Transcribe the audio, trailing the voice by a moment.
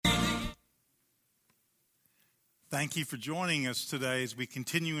Thank you for joining us today as we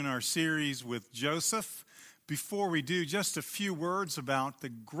continue in our series with Joseph. Before we do, just a few words about the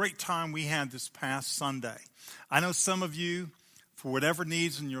great time we had this past Sunday. I know some of you, for whatever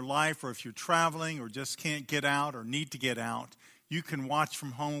needs in your life, or if you're traveling or just can't get out or need to get out, you can watch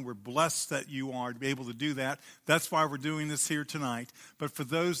from home. We're blessed that you are to be able to do that. That's why we're doing this here tonight. But for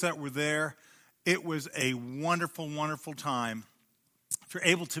those that were there, it was a wonderful, wonderful time. If you're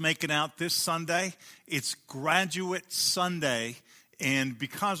able to make it out this Sunday, it's Graduate Sunday. And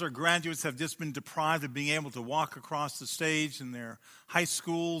because our graduates have just been deprived of being able to walk across the stage in their high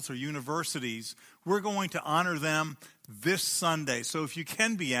schools or universities, we're going to honor them this Sunday. So if you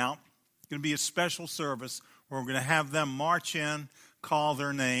can be out, it's going to be a special service where we're going to have them march in, call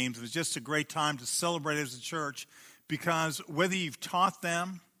their names. It was just a great time to celebrate as a church because whether you've taught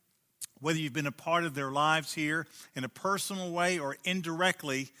them, whether you've been a part of their lives here in a personal way or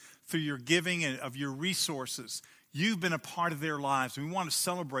indirectly through your giving of your resources, you've been a part of their lives. And we want to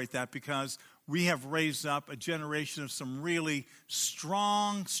celebrate that because we have raised up a generation of some really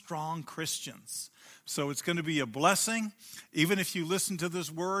strong Christians. So it's going to be a blessing. Even if you listen to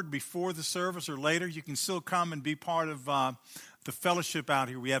this word before the service or later, you can still come and be part of the fellowship out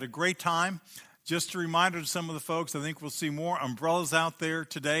here. We had a great time. Just a reminder to some of the folks, I think we'll see more umbrellas out there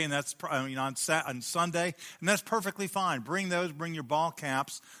today, and that's on Sunday, and that's perfectly fine. Bring those, bring your ball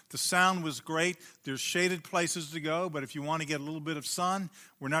caps. The sound was great. There's shaded places to go, but if you want to get a little bit of sun,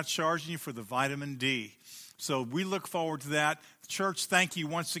 we're not charging you for the vitamin D. So we look forward to that. Church, thank you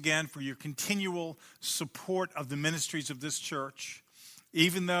once again for your continual support of the ministries of this church.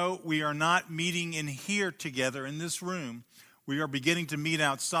 Even though we are not meeting in here together in this room, we are beginning to meet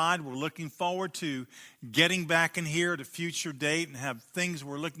outside. We're looking forward to getting back in here at a future date and have things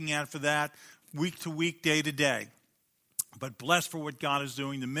we're looking at for that week to week, day to day. But blessed for what God is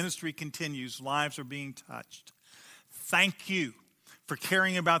doing. The ministry continues. Lives are being touched. Thank you for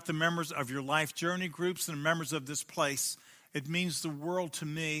caring about the members of your life journey groups and the members of this place. It means the world to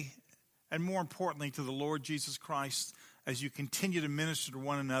me and more importantly to the Lord Jesus Christ as you continue to minister to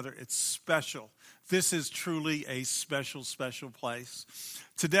one another. It's special. This is truly a special place.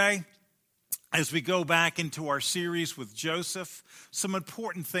 Today, as we go back into our series with Joseph, some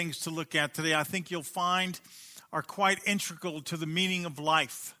important things to look at today I think you'll find are quite integral to the meaning of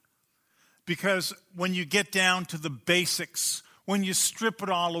life. Because when you get down to the basics, when you strip it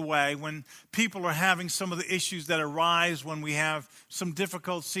all away, when people are having some of the issues that arise when we have some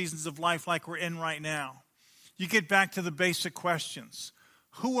difficult seasons of life like we're in right now, you get back to the basic questions.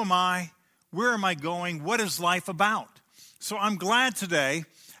 Who am I? Where am I going? What is life about? So I'm glad today,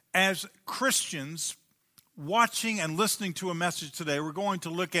 as Christians watching and listening to a message today, we're going to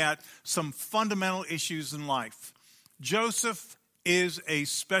look at some fundamental issues in life. Joseph is a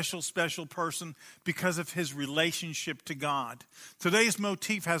special person because of his relationship to God. Today's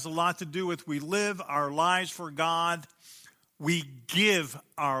motif has a lot to do with we live our lives for God. We give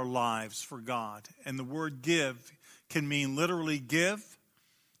our lives for God. And the word give can mean literally give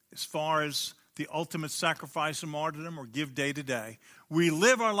as far as the ultimate sacrifice and martyrdom or give day to day. We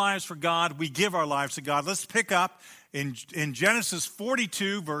live our lives for God. We give our lives to God. Let's pick up in Genesis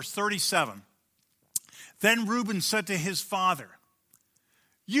 42, verse 37. Then Reuben said to his father,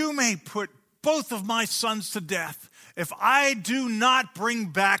 "You may put both of my sons to death if I do not bring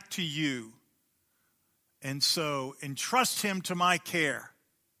back to you. And so entrust him to my care,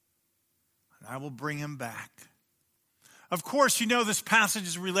 and I will bring him back." Of course, you know this passage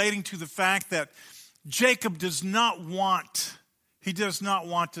is relating to the fact that Jacob does not want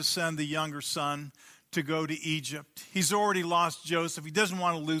to send the younger son to go to Egypt. He's already lost Joseph. He doesn't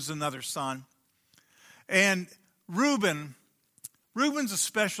want to lose another son. And Reuben's a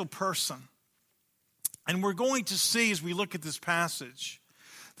special person. And we're going to see as we look at this passage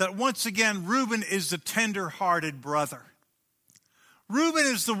that once again, Reuben is the tender-hearted brother. Reuben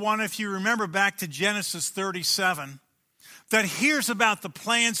is the one, if you remember back to Genesis 37, that hears about the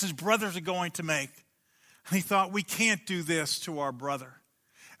plans his brothers are going to make. And he thought, we can't do this to our brother.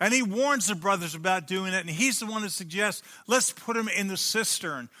 And he warns the brothers about doing it. And he's the one that suggests, let's put him in the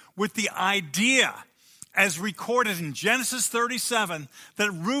cistern with the idea, as recorded in Genesis 37,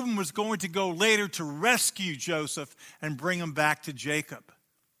 that Reuben was going to go later to rescue Joseph and bring him back to Jacob.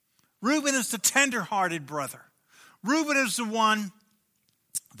 Reuben is the tender-hearted brother. Reuben is the one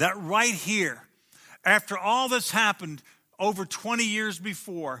that right here, after all this happened over 20 years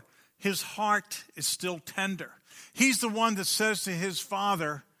before, his heart is still tender. He's the one that says to his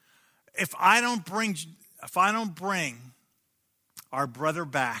father, if I don't bring our brother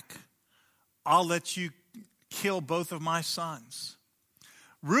back, I'll let you kill both of my sons.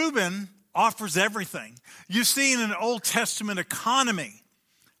 Reuben offers everything. You see, in an Old Testament economy,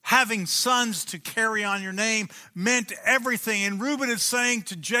 having sons to carry on your name meant everything. And Reuben is saying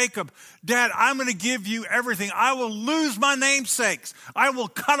to Jacob, Dad, I'm going to give you everything. I will lose my namesakes. I will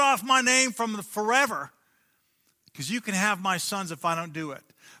cut off my name from forever because you can have my sons if I don't do it.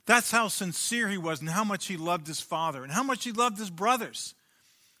 That's how sincere he was and how much he loved his father and how much he loved his brothers.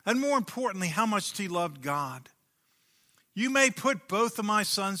 And more importantly, how much he loved God. You may put both of my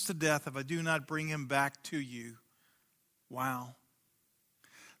sons to death if I do not bring him back to you. Wow.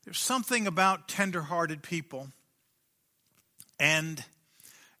 There's something about tender-hearted people. And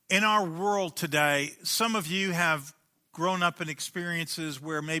in our world today, some of you have grown up in experiences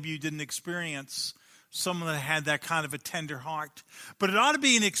where maybe you didn't experience someone that had that kind of a tender heart. But it ought to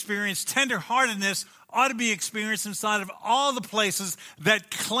be an experience. Tender-heartedness ought to be experienced inside of all the places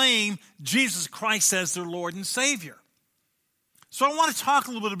that claim Jesus Christ as their Lord and Savior. So I want to talk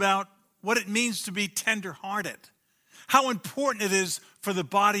a little bit about what it means to be tender-hearted. How important it is for the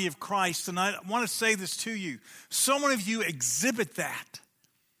body of Christ. And I want to say this to you. So many of you exhibit that.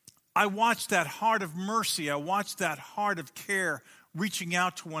 I watch that heart of mercy. I watch that heart of care reaching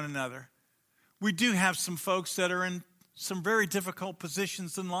out to one another. We do have some folks that are in some very difficult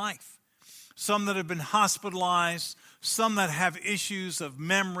positions in life. Some that have been hospitalized. Some that have issues of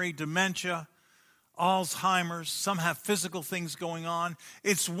memory, dementia, Alzheimer's. Some have physical things going on.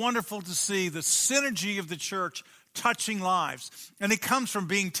 It's wonderful to see the synergy of the church touching lives. And it comes from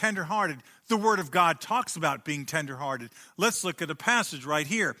being tenderhearted. The Word of God talks about being tenderhearted. Let's look at a passage right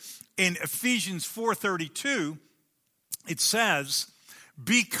here. In Ephesians 4:32, it says,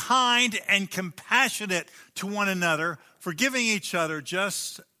 be kind and compassionate to one another, forgiving each other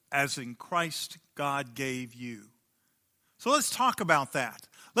just as in Christ God gave you. So let's talk about that.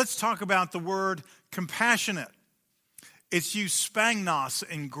 Let's talk about the word compassionate. It's used spagnos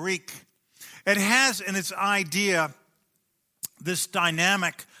in Greek. It has in its idea this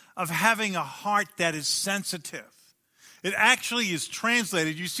dynamic of having a heart that is sensitive. It actually is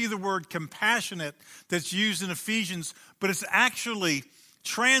translated, you see the word compassionate that's used in Ephesians, but it's actually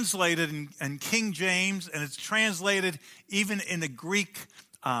translated in King James, and it's translated even in the Greek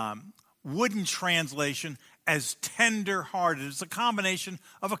wooden translation as tender-hearted. It's a combination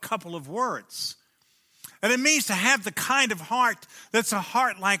of a couple of words. And it means to have the kind of heart that's a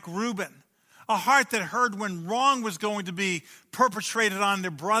heart like Reuben. A heart that heard when wrong was going to be perpetrated on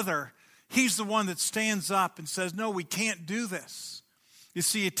their brother. He's the one that stands up and says, no, we can't do this. You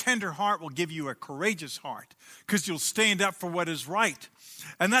see, a tender heart will give you a courageous heart because you'll stand up for what is right.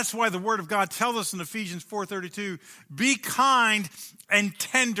 And that's why the Word of God tells us in Ephesians 4:32, be kind and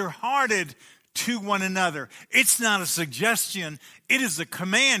tender-hearted to one another. It's not a suggestion. It is a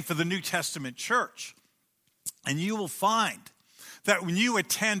command for the New Testament church. And you will find that when you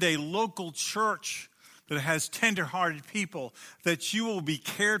attend a local church that has tender-hearted people, that you will be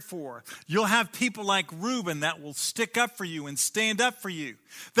cared for. You'll have people like Reuben that will stick up for you and stand up for you,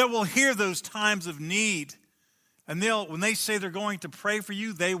 that will hear those times of need. And when they say they're going to pray for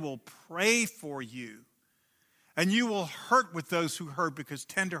you, they will pray for you. And you will hurt with those who hurt because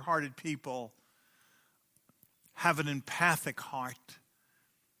tender-hearted people have an empathic heart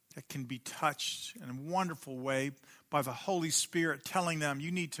that can be touched in a wonderful way by the Holy Spirit telling them, you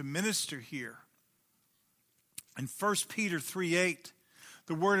need to minister here. In 1 Peter 3:8,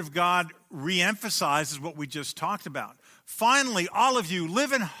 the Word of God reemphasizes what we just talked about. Finally, all of you,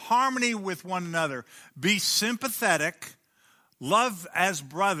 live in harmony with one another. Be sympathetic, love as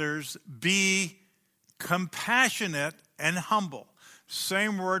brothers, be compassionate and humble.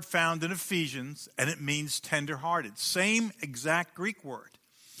 Same word found in Ephesians, and it means tender-hearted. Same exact Greek word.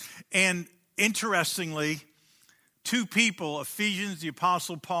 And interestingly, two people, Ephesians, the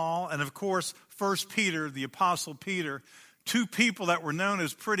Apostle Paul, and of course, 1 Peter, the Apostle Peter, two people that were known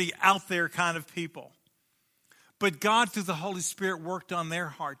as pretty out there kind of people. But God, through the Holy Spirit, worked on their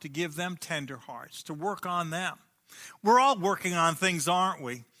heart to give them tender hearts, to work on them. We're all working on things, aren't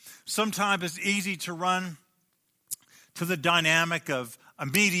we? Sometimes it's easy to run to the dynamic of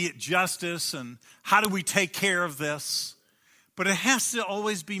immediate justice and how do we take care of this? But it has to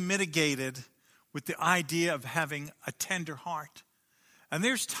always be mitigated with the idea of having a tender heart. And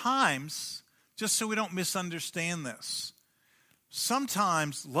there's times, just so we don't misunderstand this,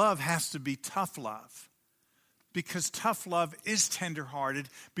 sometimes love has to be tough love. Because tough love is tenderhearted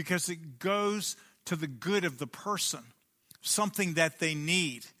because it goes to the good of the person, something that they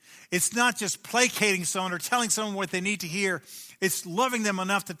need. It's not just placating someone or telling someone what they need to hear. It's loving them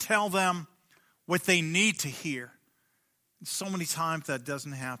enough to tell them what they need to hear. And so many times that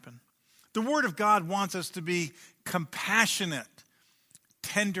doesn't happen. The Word of God wants us to be compassionate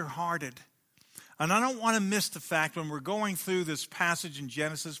tender-hearted. And I don't want to miss the fact when we're going through this passage in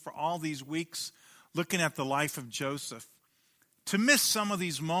Genesis for all these weeks, looking at the life of Joseph, to miss some of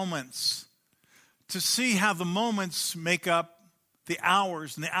these moments, to see how the moments make up the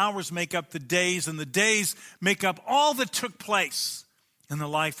hours, and the hours make up the days, and the days make up all that took place in the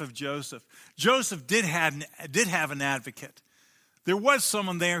life of Joseph. Joseph did have an advocate. There was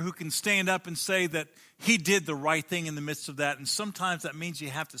someone there who can stand up and say that he did the right thing in the midst of that. And sometimes that means you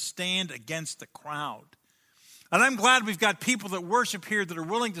have to stand against the crowd. And I'm glad we've got people that worship here that are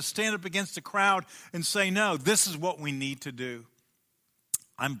willing to stand up against the crowd and say, no, this is what we need to do.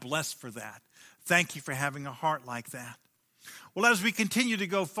 I'm blessed for that. Thank you for having a heart like that. Well, as we continue to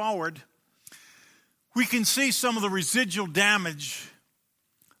go forward, we can see some of the residual damage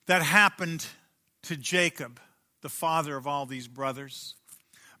that happened to Jacob, the father of all these brothers.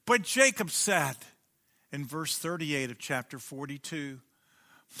 But Jacob said in verse 38 of chapter 42,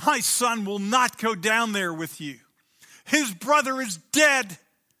 my son will not go down there with you. His brother is dead,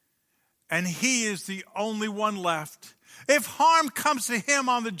 and he is the only one left. If harm comes to him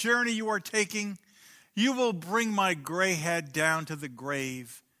on the journey you are taking, you will bring my gray head down to the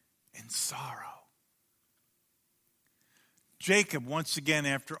grave in sorrow. Jacob, once again,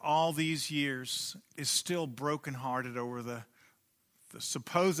 after all these years, is still brokenhearted over the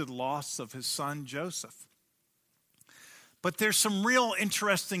supposed loss of his son Joseph. But there's some real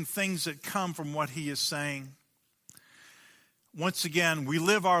interesting things that come from what he is saying. Once again, we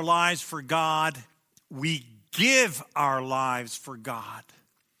live our lives for God. We give our lives for God.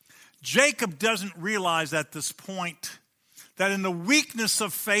 Jacob doesn't realize at this point that in the weakness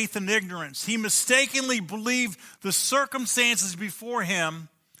of faith and ignorance, he mistakenly believed the circumstances before him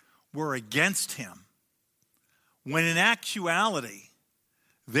were against him, when in actuality,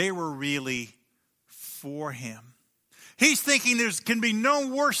 they were really for him. He's thinking there can be no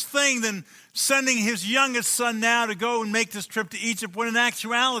worse thing than sending his youngest son now to go and make this trip to Egypt, when in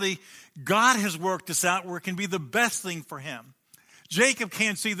actuality, God has worked this out where it can be the best thing for him. Jacob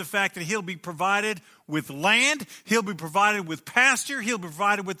can't see the fact that he'll be provided with land, he'll be provided with pasture, he'll be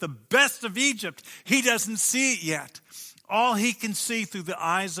provided with the best of Egypt. He doesn't see it yet. All he can see through the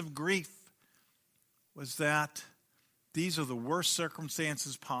eyes of grief was that these are the worst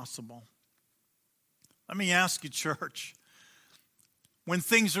circumstances possible. Let me ask you, church, when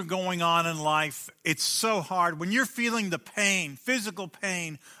things are going on in life, it's so hard. When you're feeling the pain, physical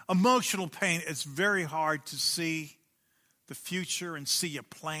pain, emotional pain, it's very hard to see the future and see a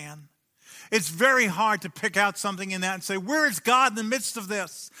plan. It's very hard to pick out something in that and say, where is God in the midst of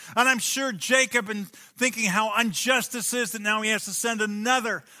this? And I'm sure Jacob, in thinking how unjust this is, that now he has to send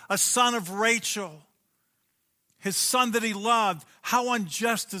a son of Rachel, his son that he loved. How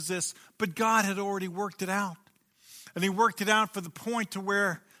unjust is this? But God had already worked it out. And he worked it out for the point to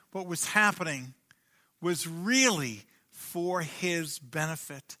where what was happening was really for his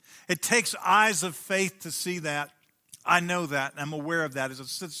benefit. It takes eyes of faith to see that. I know that, and I'm aware of that as a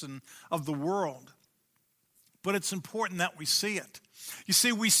citizen of the world. But it's important that we see it. You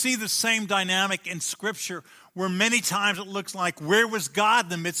see, we see the same dynamic in Scripture where many times it looks like, where was God in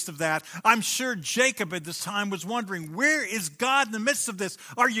the midst of that? I'm sure Jacob at this time was wondering, where is God in the midst of this?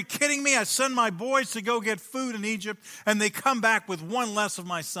 Are you kidding me? I send my boys to go get food in Egypt, and they come back with one less of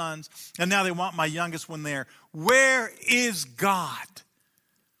my sons, and now they want my youngest one there. Where is God?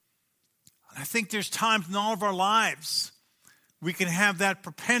 I think there's times in all of our lives we can have that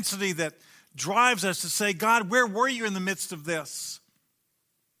propensity that drives us to say, God, where were you in the midst of this?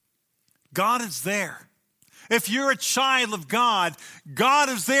 God is there. If you're a child of God, God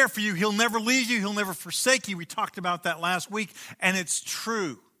is there for you. He'll never leave you. He'll never forsake you. We talked about that last week, and it's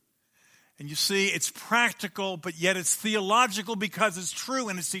true. And you see, it's practical, but yet it's theological because it's true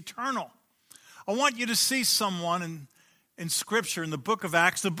and it's eternal. I want you to see someone in Scripture, in the book of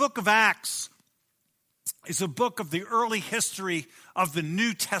Acts. The book of Acts is a book of the early history of the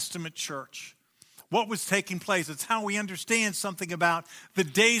New Testament church. What was taking place? It's how we understand something about the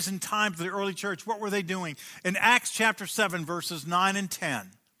days and times of the early church. What were they doing? In Acts chapter 7, verses 9 and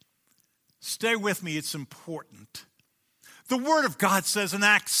 10. Stay with me, it's important. The Word of God says in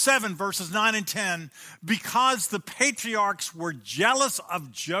Acts 7, verses 9 and 10, because the patriarchs were jealous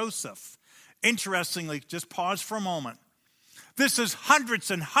of Joseph. Interestingly, just pause for a moment. This is hundreds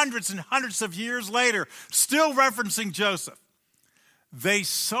and hundreds and hundreds of years later, still referencing Joseph. They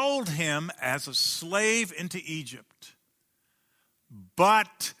sold him as a slave into Egypt.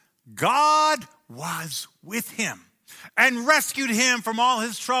 But God was with him and rescued him from all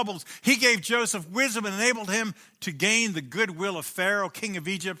his troubles. He gave Joseph wisdom and enabled him to gain the goodwill of Pharaoh, king of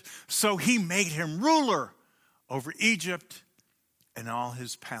Egypt. So he made him ruler over Egypt and all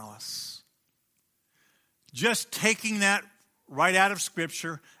his palace. Just taking that right out of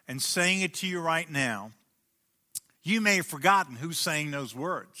Scripture and saying it to you right now, you may have forgotten who's saying those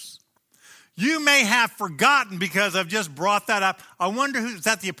words. You may have forgotten because I've just brought that up. I wonder is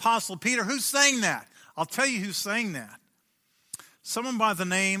that the Apostle Peter? Who's saying that? I'll tell you who's saying that. Someone by the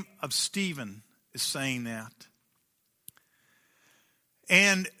name of Stephen is saying that.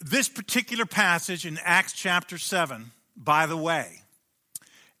 And this particular passage in Acts chapter 7, by the way,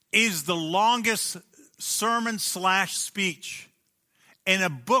 is the longest sermon/speech in a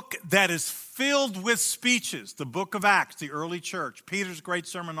book that is filled with speeches, the book of Acts, the early church, Peter's great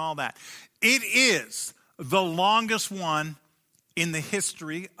sermon, all that. It is the longest one in the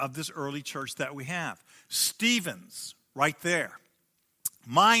history of this early church that we have. Stephen's right there.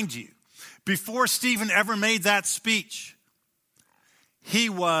 Mind you, before Stephen ever made that speech, he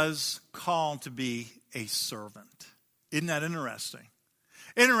was called to be a servant. Isn't that interesting?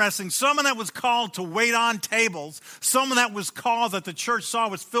 Interesting. Someone that was called to wait on tables, someone that was called that the church saw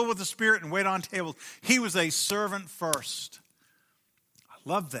was filled with the Spirit and wait on tables. He was a servant first. I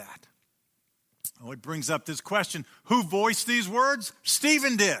love that. Oh, it brings up this question. Who voiced these words?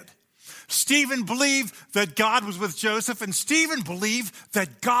 Stephen did. Stephen believed that God was with Joseph, and Stephen believed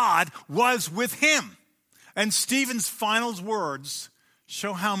that God was with him. And Stephen's final words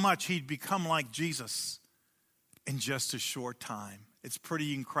show how much he'd become like Jesus in just a short time. It's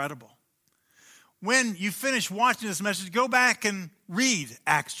pretty incredible. When you finish watching this message, go back and read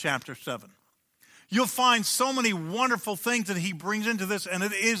Acts chapter 7. You'll find so many wonderful things that he brings into this, and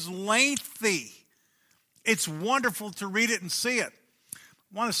it is lengthy. It's wonderful to read it and see it.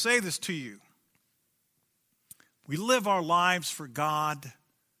 I want to say this to you. We live our lives for God.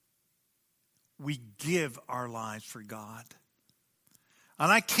 We give our lives for God.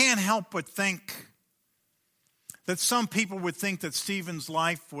 And I can't help but think that some people would think that Stephen's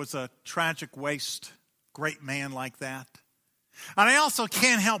life was a tragic waste, great man like that. And I also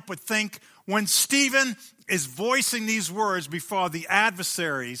can't help but think when Stephen is voicing these words before the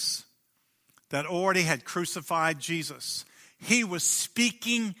adversaries that already had crucified Jesus, he was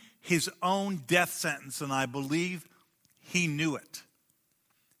speaking his own death sentence, and I believe he knew it.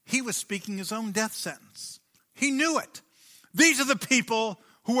 He was speaking his own death sentence. He knew it. These are the people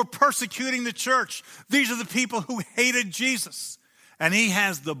who were persecuting the church. These are the people who hated Jesus. And he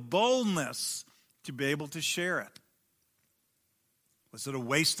has the boldness to be able to share it. Was it a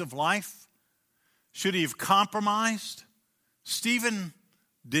waste of life? Should he have compromised? Stephen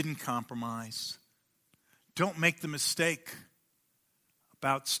didn't compromise. Don't make the mistake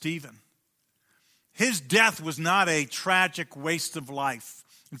about Stephen. His death was not a tragic waste of life.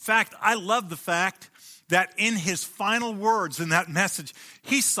 In fact, I love the fact that in his final words in that message,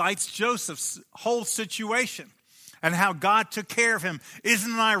 he cites Joseph's whole situation and how God took care of him.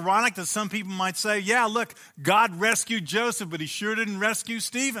 Isn't it ironic that some people might say, yeah, look, God rescued Joseph, but he sure didn't rescue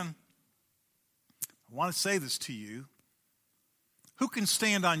Stephen. I want to say this to you. Who can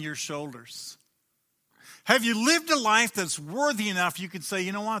stand on your shoulders? Have you lived a life that's worthy enough you could say,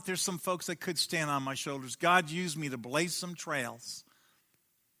 you know what, there's some folks that could stand on my shoulders. God used me to blaze some trails.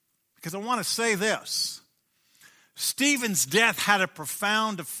 Because I want to say this. Stephen's death had a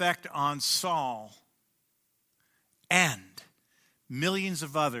profound effect on Saul and millions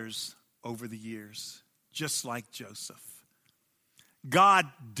of others over the years, just like Joseph. God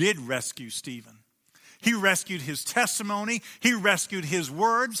did rescue Stephen. He rescued his testimony. He rescued his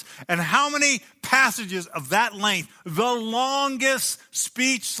words. And how many passages of that length, the longest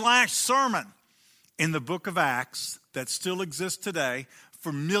speech/sermon in the book of Acts that still exists today,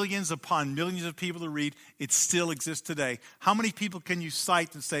 for millions upon millions of people to read, it still exists today. How many people can you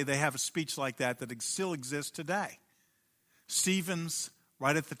cite and say they have a speech like that still exists today? Stephen's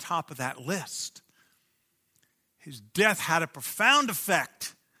right at the top of that list. His death had a profound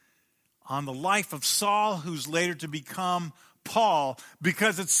effect on the life of Saul, who's later to become Paul,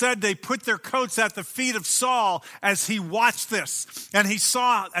 because it said they put their coats at the feet of Saul as he watched this. And he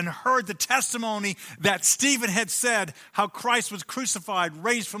saw and heard the testimony that Stephen had said, how Christ was crucified,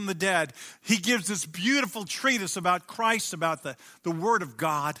 raised from the dead. He gives this beautiful treatise about Christ, about the Word of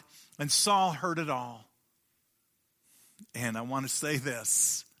God. And Saul heard it all. And I want to say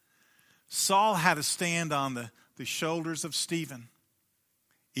this. Saul had to stand on the shoulders of Stephen.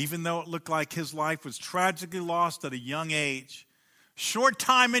 Even though it looked like his life was tragically lost at a young age, short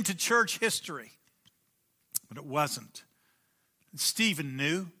time into church history, but it wasn't. And Stephen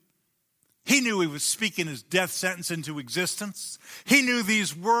knew. He knew he was speaking his death sentence into existence. He knew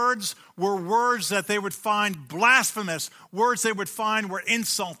these words were words that they would find blasphemous, words they would find were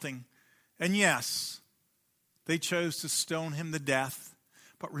insulting. And yes, They chose to stone him to death.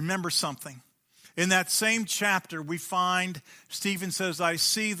 But remember something. In that same chapter, we find Stephen says, I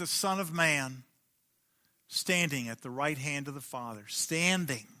see the Son of Man standing at the right hand of the Father.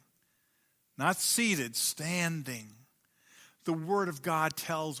 Standing. Not seated, standing. The Word of God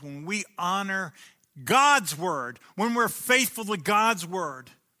tells when we honor God's Word, when we're faithful to God's Word,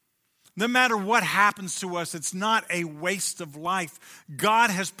 no matter what happens to us, it's not a waste of life. God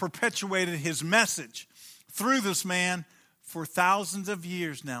has perpetuated his message through this man for thousands of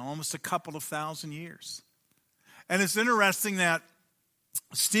years now, almost a couple of thousand years. And it's interesting that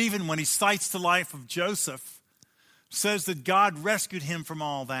Stephen, when he cites the life of Joseph, says that God rescued him from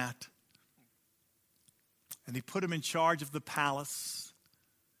all that. And he put him in charge of the palace.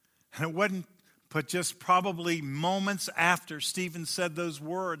 And it wasn't but just probably moments after Stephen said those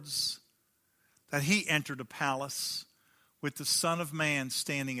words that he entered a palace with the Son of Man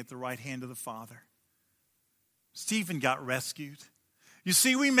standing at the right hand of the Father. Stephen got rescued. You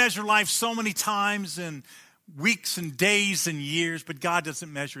see, we measure life so many times in weeks and days and years, but God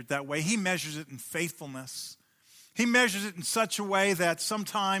doesn't measure it that way. He measures it in faithfulness. He measures it in such a way that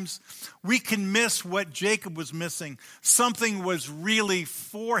sometimes we can miss what Jacob was missing. Something was really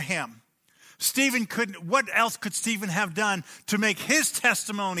for him. What else could Stephen have done to make his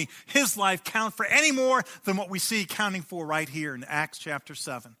testimony, his life count for any more than what we see counting for right here in Acts chapter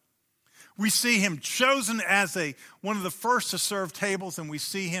 7? We see him chosen as one of the first to serve tables, and we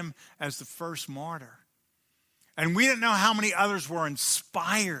see him as the first martyr. And we don't know how many others were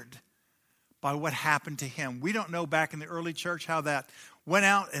inspired by what happened to him. We don't know back in the early church how that went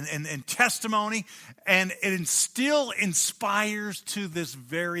out in testimony, and it still inspires to this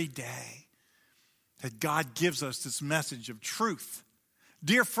very day that God gives us this message of truth.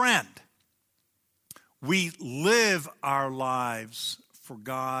 Dear friend, we live our lives for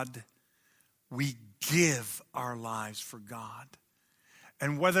God. We give our lives for God.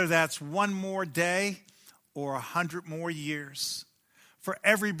 And whether that's one more day or 100 more years, for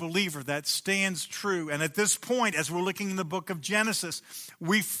every believer that stands true. And at this point, as we're looking in the book of Genesis,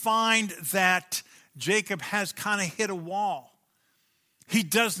 we find that Jacob has kind of hit a wall. He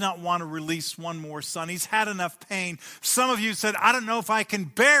does not want to release one more son. He's had enough pain. Some of you said, I don't know if I can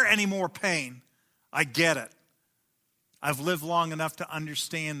bear any more pain. I get it. I've lived long enough to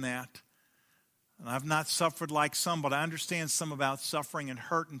understand that. And I've not suffered like some, but I understand some about suffering and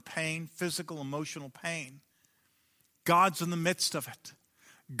hurt and pain, physical, emotional pain. God's in the midst of it.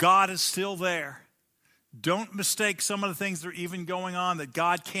 God is still there. Don't mistake some of the things that are even going on that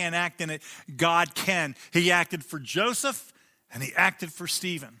God can't act in it. God can. He acted for Joseph and he acted for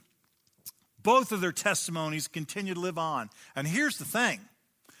Stephen. Both of their testimonies continue to live on. And here's the thing.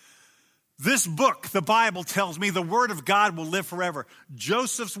 This book, the Bible, tells me the Word of God will live forever.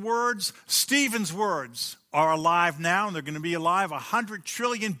 Joseph's words, Stephen's words are alive now, and they're going to be alive 100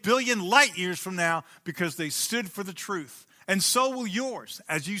 trillion billion light years from now because they stood for the truth. And so will yours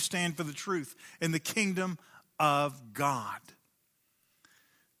as you stand for the truth in the kingdom of God.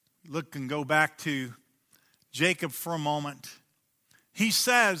 Look and go back to Jacob for a moment. He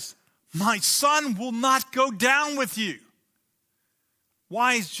says, my son will not go down with you.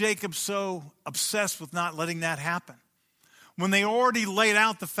 Why is Jacob so obsessed with not letting that happen? When they already laid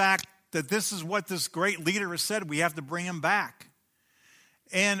out the fact that this is what this great leader has said, we have to bring him back.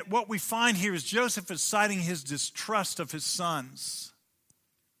 And what we find here is Joseph is citing his distrust of his sons.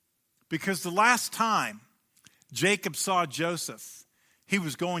 Because the last time Jacob saw Joseph, he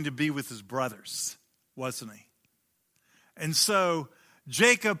was going to be with his brothers, wasn't he? And so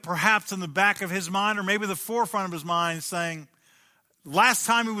Jacob, perhaps in the back of his mind, or maybe the forefront of his mind, saying, last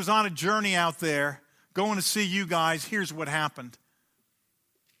time he was on a journey out there, going to see you guys, here's what happened.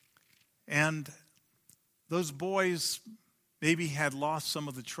 And those boys maybe had lost some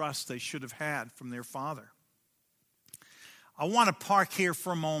of the trust they should have had from their father. I want to park here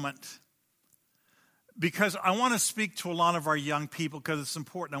for a moment because I want to speak to a lot of our young people because it's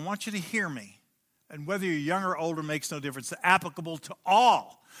important. I want you to hear me. And whether you're young or older makes no difference. It's applicable to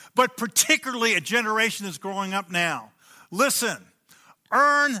all, but particularly a generation that's growing up now. Listen.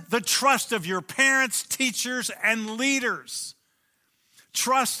 Earn the trust of your parents, teachers, and leaders.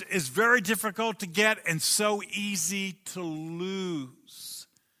 Trust is very difficult to get and so easy to lose.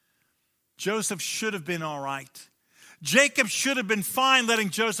 Joseph should have been all right. Jacob should have been fine letting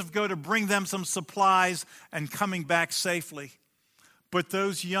Joseph go to bring them some supplies and coming back safely. But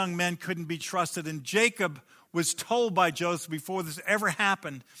those young men couldn't be trusted. And Jacob was told by Joseph before this ever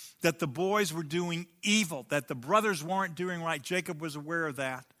happened that the boys were doing evil, that the brothers weren't doing right. Jacob was aware of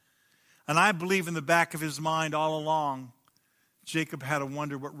that. And I believe in the back of his mind all along, Jacob had to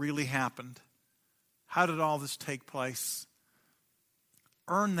wonder what really happened. How did all this take place?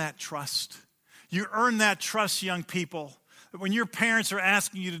 Earn that trust. You earn that trust, young people. That when your parents are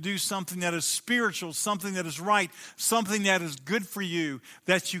asking you to do something that is spiritual, something that is right, something that is good for you,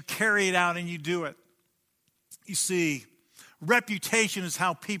 that you carry it out and you do it. You see, reputation is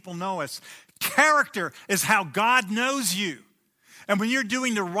how people know us. Character is how God knows you. And when you're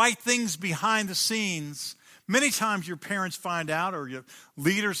doing the right things behind the scenes, many times your parents find out, or your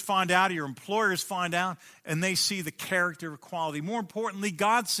leaders find out, or your employers find out, and they see the character quality. More importantly,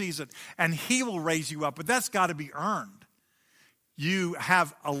 God sees it, and He will raise you up. But that's got to be earned. You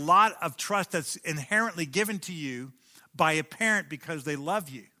have a lot of trust that's inherently given to you by a parent because they love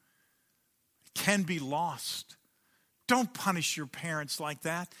you. It can be lost. Don't punish your parents like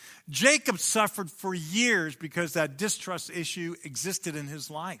that. Jacob suffered for years because that distrust issue existed in his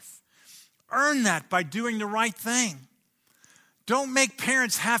life. Earn that by doing the right thing. Don't make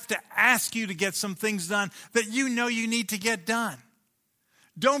parents have to ask you to get some things done that you know you need to get done.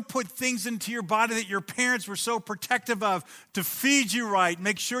 Don't put things into your body that your parents were so protective of to feed you right,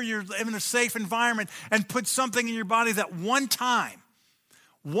 make sure you're in a safe environment, and put something in your body that one time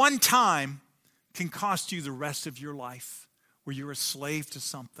can cost you the rest of your life, where you're a slave to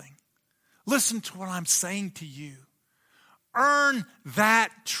something. Listen to what I'm saying to you. Earn that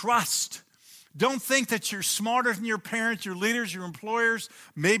trust. Don't think that you're smarter than your parents, your leaders, your employers.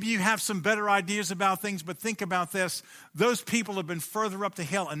 Maybe you have some better ideas about things, but think about this. Those people have been further up the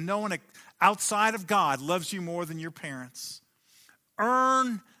hill, and no one outside of God loves you more than your parents.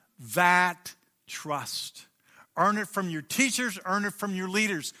 Earn that trust. Earn it from your teachers. Earn it from your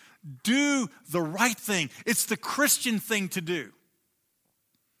leaders. Do the right thing. It's the Christian thing to do.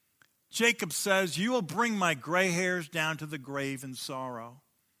 Jacob says, "You will bring my gray hairs down to the grave in sorrow."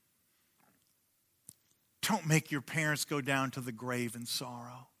 Don't make your parents go down to the grave in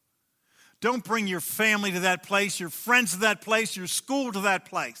sorrow. Don't bring your family to that place, your friends to that place, your school to that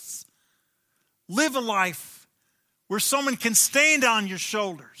place. Live a life where someone can stand on your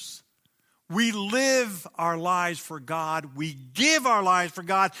shoulders. We live our lives for God. We give our lives for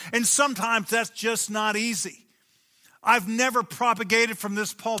God. And sometimes that's just not easy. I've never propagated from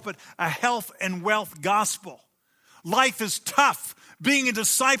this pulpit a health and wealth gospel. Life is tough. Being a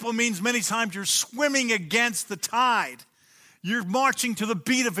disciple means many times you're swimming against the tide. You're marching to the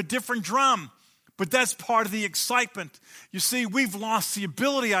beat of a different drum. But that's part of the excitement. You see, we've lost the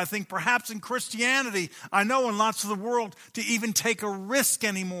ability, I think, perhaps in Christianity, I know in lots of the world, to even take a risk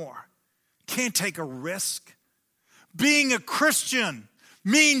anymore. Can't take a risk. Being a Christian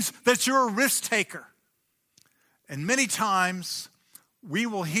means that you're a risk taker. And many times we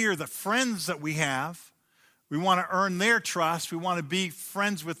will hear the friends that we have, we want to earn their trust, we want to be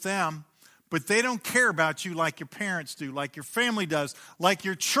friends with them, but they don't care about you like your parents do, like your family does, like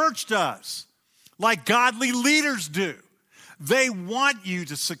your church does, like godly leaders do. They want you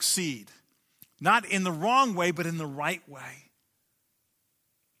to succeed, not in the wrong way, but in the right way.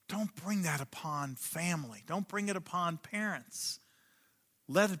 Don't bring that upon family. Don't bring it upon parents.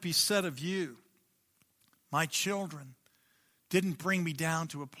 Let it be said of you, my children didn't bring me down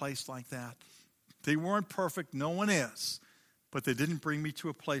to a place like that. They weren't perfect. No one is. But they didn't bring me to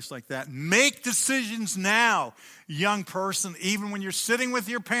a place like that. Make decisions now, young person, even when you're sitting with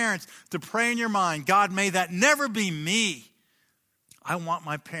your parents, to pray in your mind, God, may that never be me. I want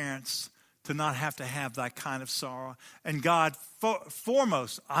my parents to not have to have that kind of sorrow. And God,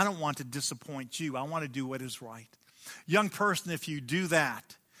 foremost, I don't want to disappoint you. I want to do what is right. Young person, if you do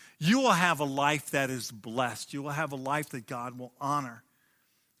that, you will have a life that is blessed. You will have a life that God will honor.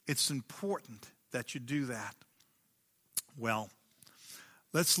 It's important that you do that. Well,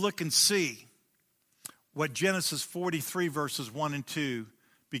 let's look and see what Genesis 43 verses 1 and 2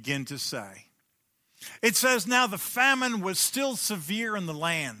 begin to say. It says, "Now the famine was still severe in the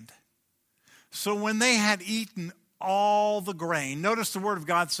land. So when they had eaten all the grain," notice the word of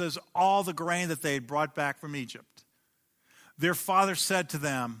God says all the grain that they had brought back from Egypt, "their father said to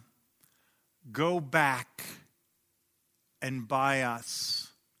them, 'Go back and buy us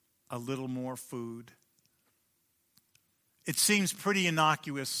a little more food.'" It seems pretty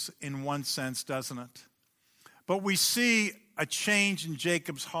innocuous in one sense, doesn't it? But we see a change in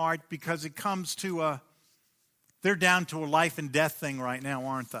Jacob's heart because it comes to they're down to a life and death thing right now,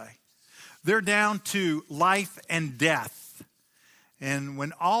 aren't they? They're down to life and death. And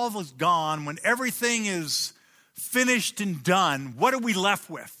when all is gone, when everything is finished and done, what are we left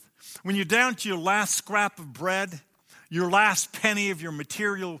with? When you're down to your last scrap of bread, your last penny of your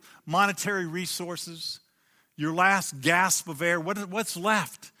monetary resources, your last gasp of air, what's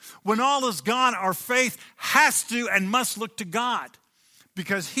left? When all is gone, our faith has to and must look to God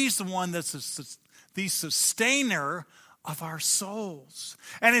because He's the one that's the sustainer of our souls.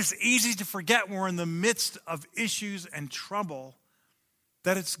 And it's easy to forget when we're in the midst of issues and trouble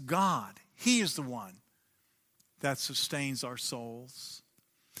that it's God. He is the one that sustains our souls.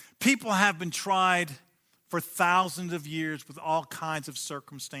 People have been tried for thousands of years with all kinds of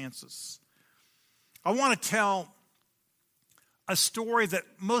circumstances. I want to tell a story that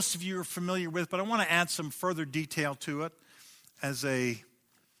most of you are familiar with, but I want to add some further detail to it because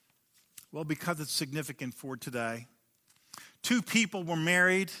it's significant for today. Two people were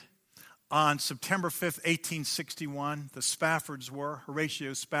married on September 5th, 1861. The Spaffords were,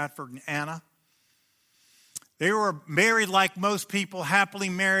 Horatio Spafford and Anna. They were married like most people, happily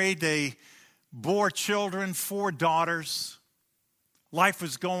married. They bore children, 4 daughters. Life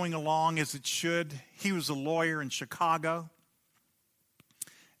was going along as it should. He was a lawyer in Chicago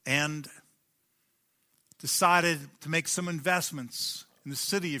and decided to make some investments in the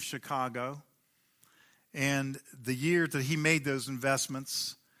city of Chicago. And the year that he made those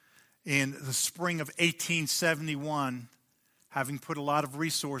investments, in the spring of 1871, having put a lot of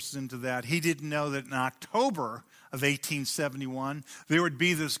resources into that, he didn't know that in October of 1871, there would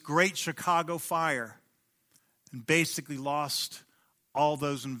be this great Chicago fire and basically lost all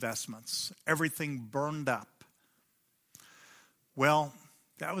those investments. Everything burned up. Well,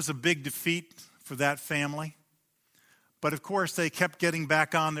 that was a big defeat for that family. But of course, they kept getting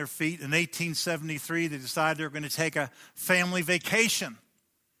back on their feet. In 1873, they decided they were going to take a family vacation,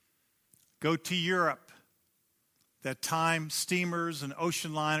 go to Europe. That time, steamers and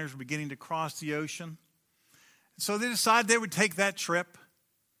ocean liners were beginning to cross the ocean. So they decided they would take that trip.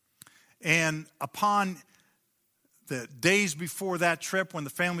 And upon the days before that trip, when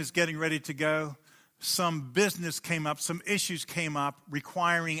the family was getting ready to go, some business came up, some issues came up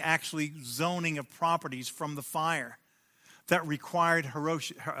requiring actually zoning of properties from the fire. That required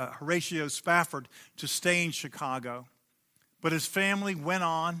Horatio Spafford to stay in Chicago. But his family went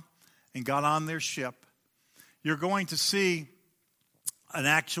on and got on their ship. You're going to see an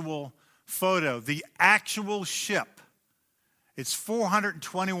actual photo. The actual ship. It's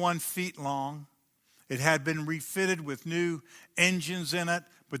 421 feet long. It had been refitted with new engines in it,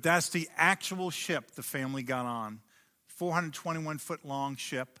 but that's the actual ship the family got on. 421-foot long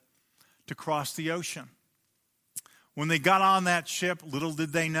ship to cross the ocean. When they got on that ship, little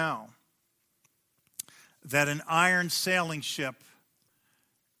did they know that an iron sailing ship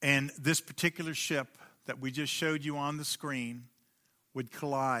and this particular ship that we just showed you on the screen would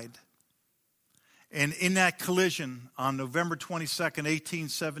collide. And in that collision on November 22nd,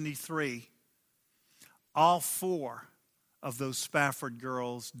 1873, all 4 of those Spafford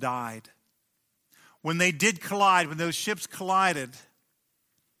girls died. When they did collide, when those ships collided,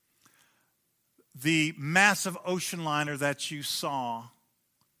 the massive ocean liner that you saw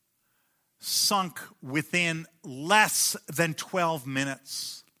sunk within less than 12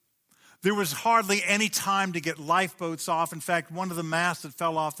 minutes. There was hardly any time to get lifeboats off. In fact, one of the masts that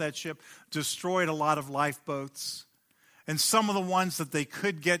fell off that ship destroyed a lot of lifeboats. And some of the ones that they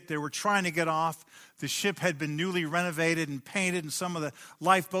could get, they were trying to get off. The ship had been newly renovated and painted, and some of the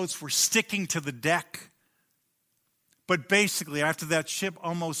lifeboats were sticking to the deck. But basically, after that ship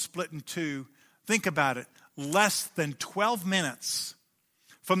almost split in two, think about it, less than 12 minutes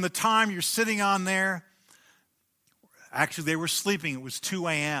from the time you're sitting on there. Actually, they were sleeping. It was 2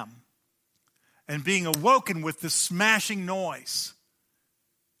 a.m. And being awoken with this smashing noise.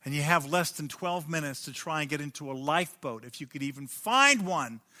 And you have less than 12 minutes to try and get into a lifeboat, if you could even find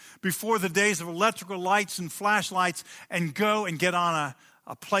one, before the days of electrical lights and flashlights, and go and get on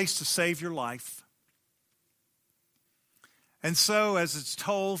a place to save your life. And so, as it's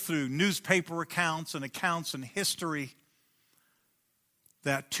told through newspaper accounts and accounts in history,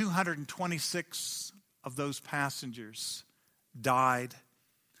 that 226 of those passengers died.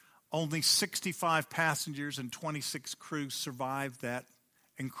 Only 65 passengers and 26 crews survived that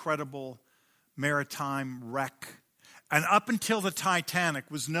incredible maritime wreck. And up until the Titanic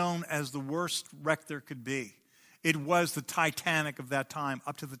was known as the worst wreck there could be. It was the Titanic of that time,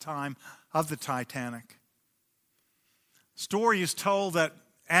 up to the time of the Titanic. Story is told that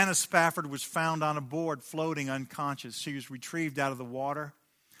Anna Spafford was found on a board floating unconscious. She was retrieved out of the water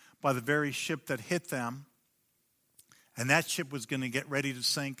by the very ship that hit them. And that ship was going to get ready to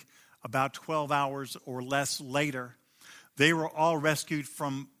sink about 12 hours or less later. They were all rescued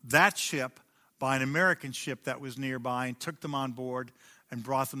from that ship by an American ship that was nearby and took them on board and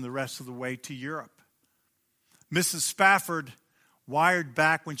brought them the rest of the way to Europe. Mrs. Spafford wired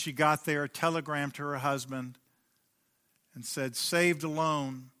back when she got there a telegram to her husband and said, "Saved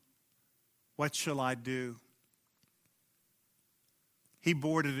alone, what shall I do?" He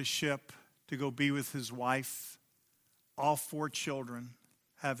boarded a ship to go be with his wife, all 4 children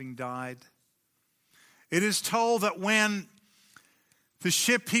having died. It is told that when the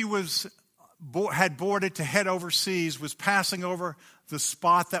ship he had boarded to head overseas was passing over the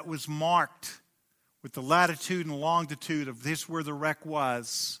spot that was marked with the latitude and longitude of this where the wreck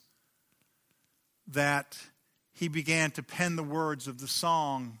was, that he began to pen the words of the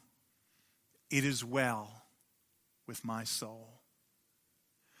song, "It is well with my soul."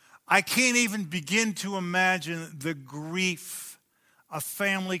 I can't even begin to imagine the grief a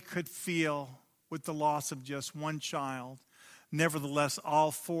family could feel with the loss of just one child. Nevertheless,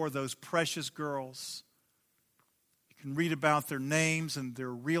 all 4 of those precious girls, you can read about their names and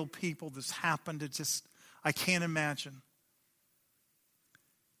they're real people. This happened. I can't imagine.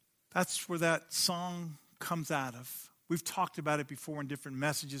 That's where that song comes out of. We've talked about it before in different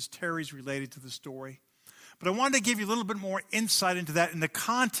messages. Terry's related to the story. But I wanted to give you a little bit more insight into that in the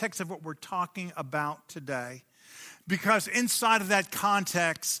context of what we're talking about today. Because inside of that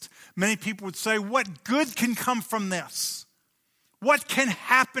context, many people would say, what good can come from this? What can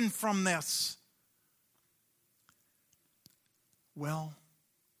happen from this? Well,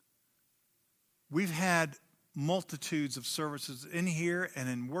 we've had multitudes of services in here and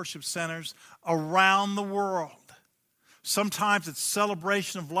in worship centers around the world. Sometimes it's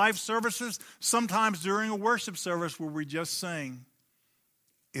celebration of life services. Sometimes during a worship service where we just sing,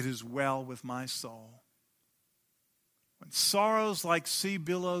 "It is well with my soul." When sorrows like sea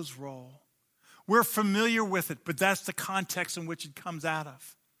billows roll. We're familiar with it, but that's the context in which it comes out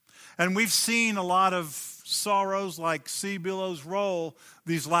of. And we've seen a lot of sorrows like sea billows roll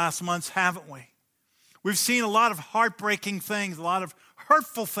these last months, haven't we? We've seen a lot of heartbreaking things, a lot of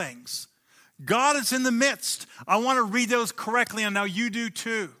hurtful things. God is in the midst. I want to read those correctly, and now you do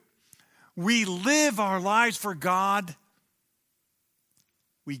too. We live our lives for God.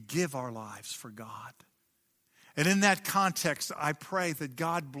 We give our lives for God. And in that context, I pray that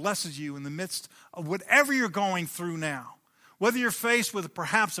God blesses you in the midst of whatever you're going through now. Whether you're faced with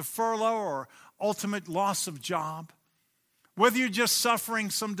perhaps a furlough or ultimate loss of job. Whether you're just suffering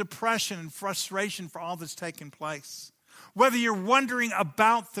some depression and frustration for all that's taken place. Whether you're wondering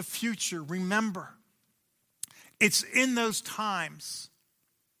about the future, remember, it's in those times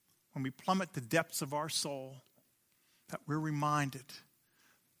when we plummet the depths of our soul that we're reminded,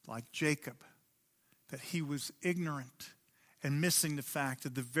 like Jacob, that he was ignorant and missing the fact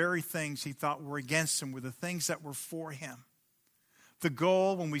that the very things he thought were against him were the things that were for him. The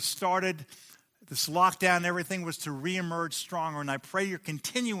goal when we started this lockdown and everything was to reemerge stronger. And I pray you're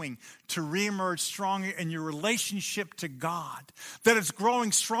continuing to reemerge stronger in your relationship to God. That it's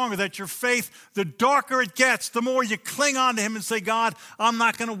growing stronger, that your faith, the darker it gets, the more you cling on to him and say, God, I'm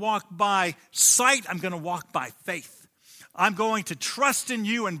not going to walk by sight, I'm going to walk by faith. I'm going to trust in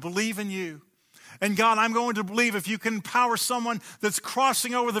you and believe in you. And God, I'm going to believe if you can empower someone that's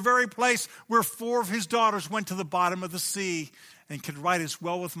crossing over the very place where 4 of his daughters went to the bottom of the sea and could write as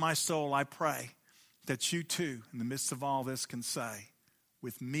well with my soul, I pray that you too, in the midst of all this, can say,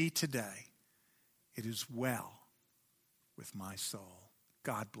 with me today, it is well with my soul.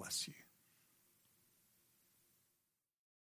 God bless you.